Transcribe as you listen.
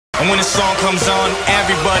when the song comes on,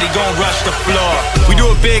 everybody gon' rush the floor. We do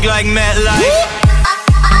it big like MetLife.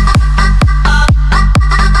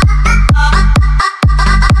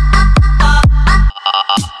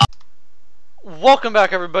 Welcome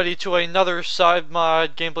back everybody to another side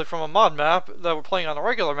mod gameplay from a mod map that we're playing on a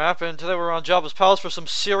regular map, and today we're on Jabba's Palace for some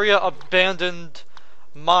Cerea abandoned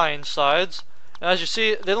mine sides. And as you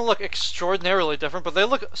see, they don't look extraordinarily different, but they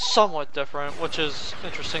look somewhat different, which is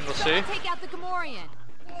interesting to see. Take out the Gamorrean.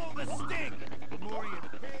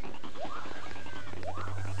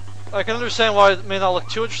 I can understand why it may not look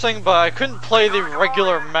too interesting, but I couldn't play the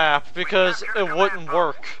regular map because it wouldn't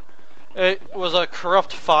work. It was a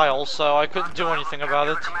corrupt file, so I couldn't do anything about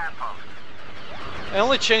it. It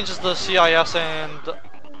only changes the CIS and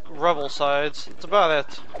Rebel sides. That's about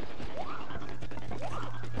it.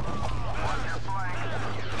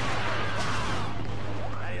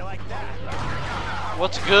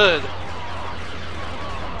 What's good?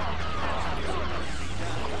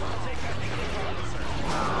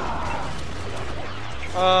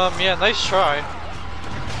 Yeah, nice try.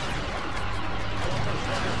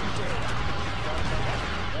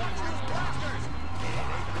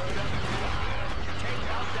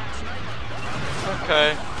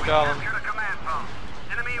 Okay, got him.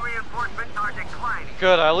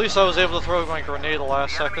 Good, at least I was able to throw my grenade the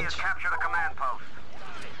last second.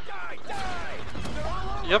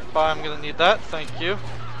 Yep, I'm gonna need that, thank you.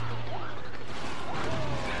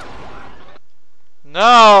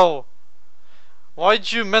 No!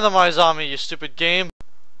 Why'd you minimize on me, you stupid game?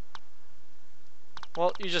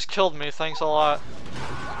 Well, you just killed me, thanks a lot.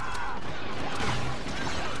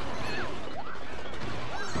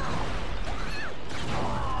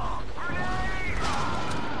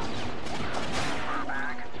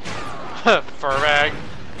 Fur bag.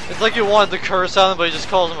 It's like you wanted to curse at him, but he just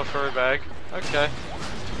calls him a fur bag. Okay.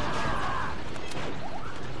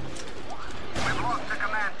 We've lost the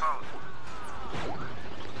command post.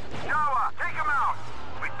 Noah, take him out.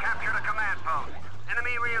 We've captured a command post.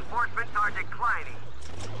 Enemy reinforcements are declining.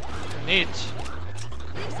 Neat.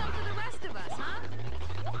 Leave some for the rest of us, huh?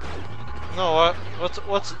 No,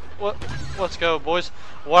 let's go, boys.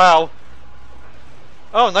 Wow.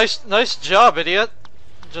 Oh, nice job, idiot.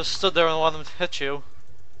 Just stood there and let them hit you.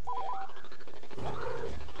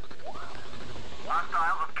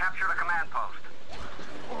 Hostiles have captured a command post.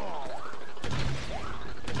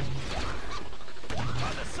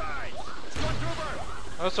 On the side.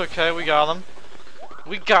 That's okay, we got him.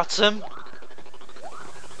 We got him.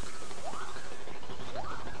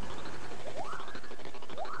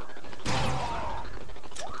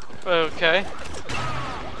 Okay.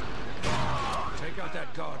 Take out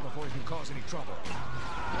that guard before he can cause any trouble.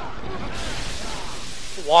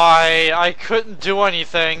 Why? I couldn't do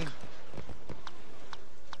anything.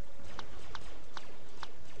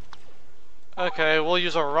 Okay, we'll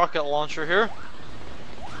use a rocket launcher here.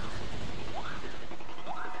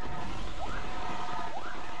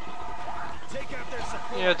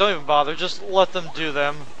 Yeah, don't even bother. Just let them do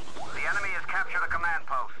them. The enemy has captured a command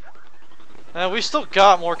post. And we still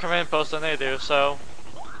got more command posts than they do, so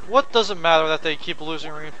what does it matter that they keep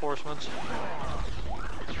losing reinforcements?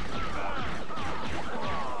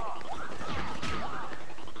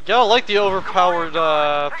 Yeah, I like the overpowered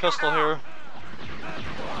pistol here.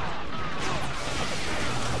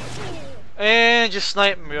 And you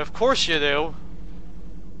snipe me, of course you do.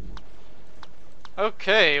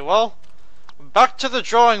 Okay, well, back to the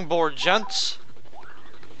drawing board, gents.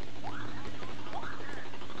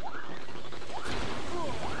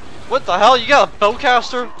 What the hell? You got a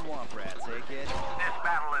bowcaster?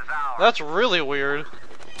 That's really weird.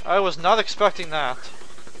 I was not expecting that.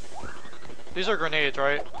 These are grenades,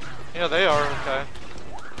 right? Yeah, they are, okay.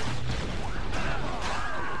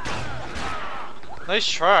 Nice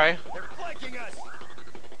try. They're flanking us.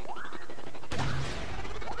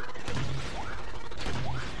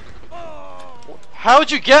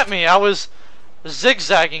 How'd you get me? I was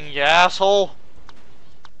zigzagging, you asshole.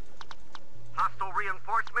 Hostile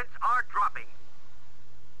reinforcements are dropping.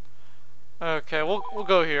 Okay, we'll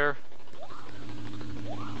go here.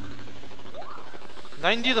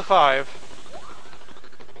 90 to 5.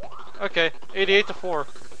 Okay, 88 to 4.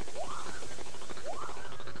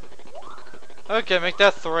 Okay, make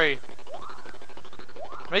that 3.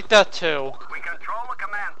 Make that 2. We control the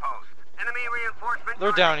command post. Enemy reinforcements.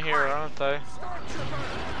 They're down here, aren't they?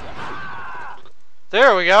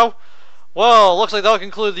 There we go. Well, looks like that'll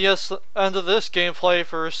conclude the end of this gameplay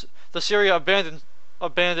for the Cerea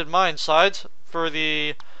abandoned mine sides for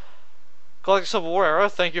the Galactic Civil War era.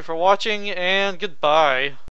 Thank you for watching, and goodbye.